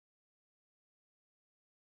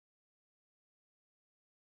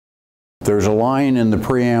There's a line in the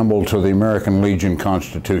preamble to the American Legion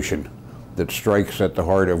Constitution that strikes at the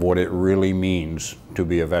heart of what it really means to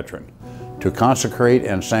be a veteran: to consecrate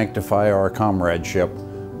and sanctify our comradeship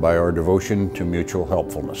by our devotion to mutual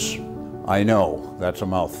helpfulness. I know that's a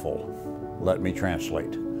mouthful. Let me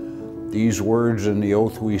translate. These words in the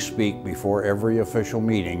oath we speak before every official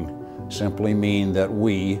meeting simply mean that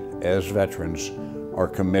we, as veterans, are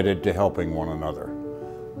committed to helping one another.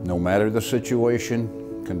 No matter the situation,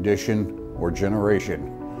 condition, or generation,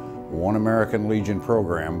 one American Legion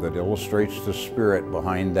program that illustrates the spirit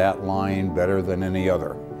behind that line better than any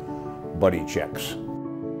other: buddy checks.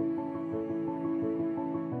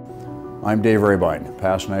 I'm Dave Rabine,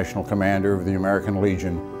 past National Commander of the American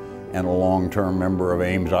Legion and a long-term member of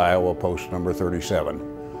Ames, Iowa, post number 37,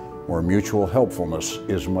 where mutual helpfulness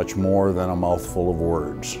is much more than a mouthful of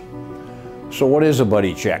words. So what is a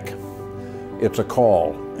buddy check? It's a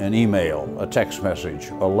call, an email, a text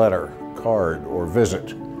message, a letter, card, or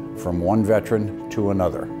visit from one veteran to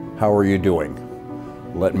another. How are you doing?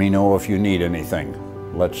 Let me know if you need anything.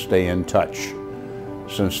 Let's stay in touch.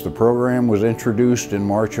 Since the program was introduced in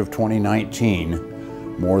March of 2019,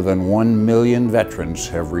 more than 1 million veterans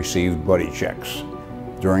have received buddy checks.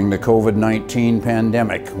 During the COVID-19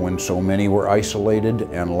 pandemic, when so many were isolated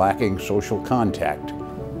and lacking social contact,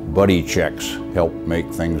 buddy checks helped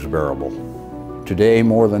make things bearable. Today,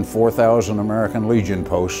 more than 4,000 American Legion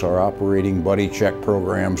posts are operating buddy check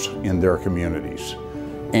programs in their communities.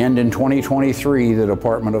 And in 2023, the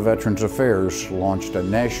Department of Veterans Affairs launched a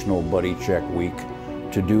National Buddy Check Week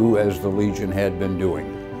to do as the Legion had been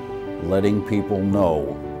doing, letting people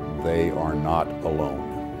know they are not alone,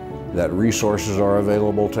 that resources are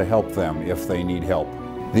available to help them if they need help.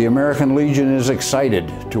 The American Legion is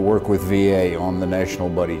excited to work with VA on the National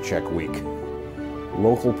Buddy Check Week.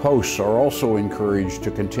 Local posts are also encouraged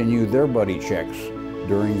to continue their buddy checks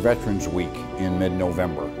during Veterans Week in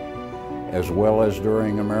mid-November, as well as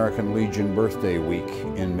during American Legion Birthday Week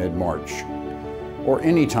in mid-March, or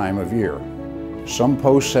any time of year. Some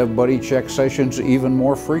posts have buddy check sessions even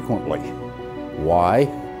more frequently. Why?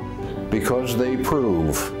 Because they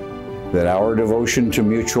prove that our devotion to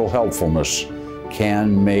mutual helpfulness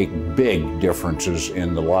can make big differences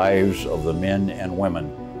in the lives of the men and women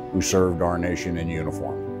who served our nation in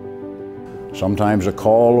uniform. Sometimes a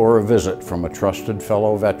call or a visit from a trusted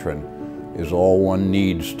fellow veteran is all one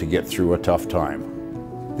needs to get through a tough time.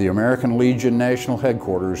 The American Legion National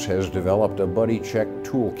Headquarters has developed a buddy check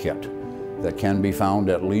toolkit that can be found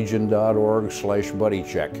at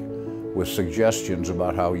legion.org/buddycheck with suggestions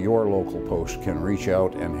about how your local post can reach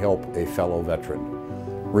out and help a fellow veteran.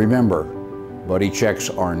 Remember, buddy checks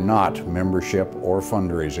are not membership or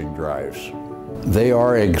fundraising drives. They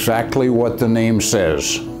are exactly what the name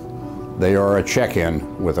says. They are a check-in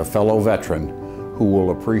with a fellow veteran who will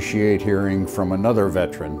appreciate hearing from another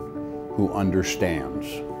veteran who understands.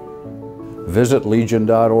 Visit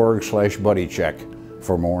legion.org/buddycheck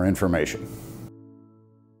for more information.